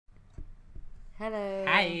Hello.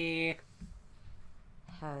 Hi.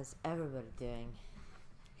 How's everybody doing?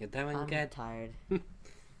 You're doing I'm good. tired.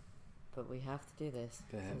 But we have to do this.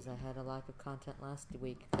 Go ahead. Because I had a lack of content last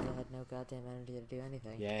week because I had no goddamn energy to do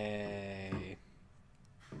anything. Yay.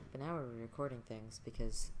 But now we're recording things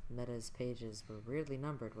because Meta's pages were weirdly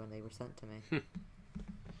numbered when they were sent to me.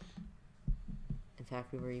 In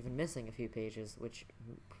fact, we were even missing a few pages, which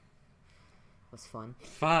was fun.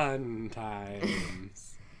 Fun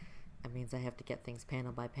times. That means I have to get things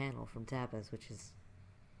panel by panel from Tabas, which is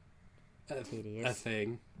tedious. A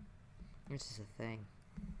thing. Which is a thing.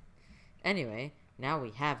 Anyway, now we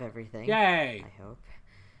have everything. Yay. I hope.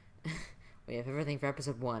 We have everything for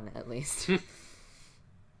episode 1, at least.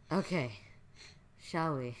 Okay.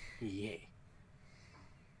 Shall we? Yay.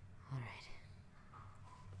 Alright.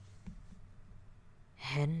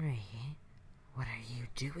 Henry, what are you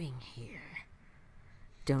doing here?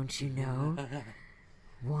 Don't you know?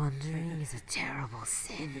 Wandering is a terrible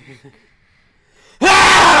sin.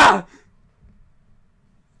 Ah!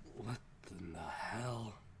 What in the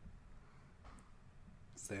hell?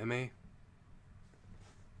 Sammy?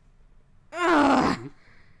 Ugh!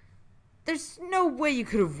 There's no way you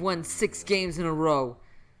could have won 6 games in a row.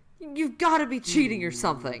 You've got to be cheating or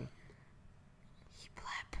something. He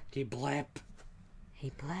blep. He blep.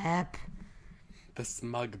 He blep. The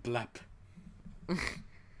smug blep.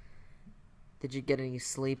 Did you get any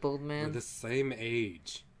sleep, old We're man? the same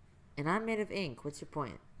age. And I'm made of ink. What's your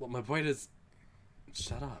point? Well, my point is...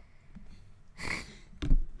 Shut up.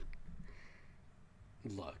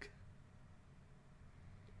 Look.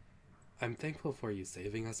 I'm thankful for you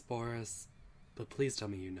saving us, Boris. But please tell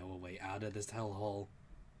me you know a way out of this hellhole.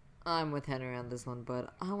 I'm with Henry on this one,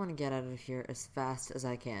 but I want to get out of here as fast as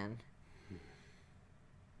I can.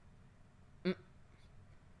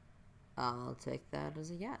 I'll take that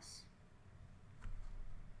as a yes.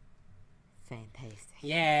 Fantastic.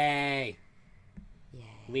 Yay! Yay.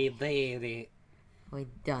 We did it. We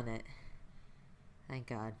done it. Thank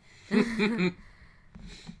God.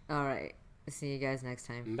 Alright. See you guys next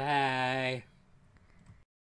time. Bye.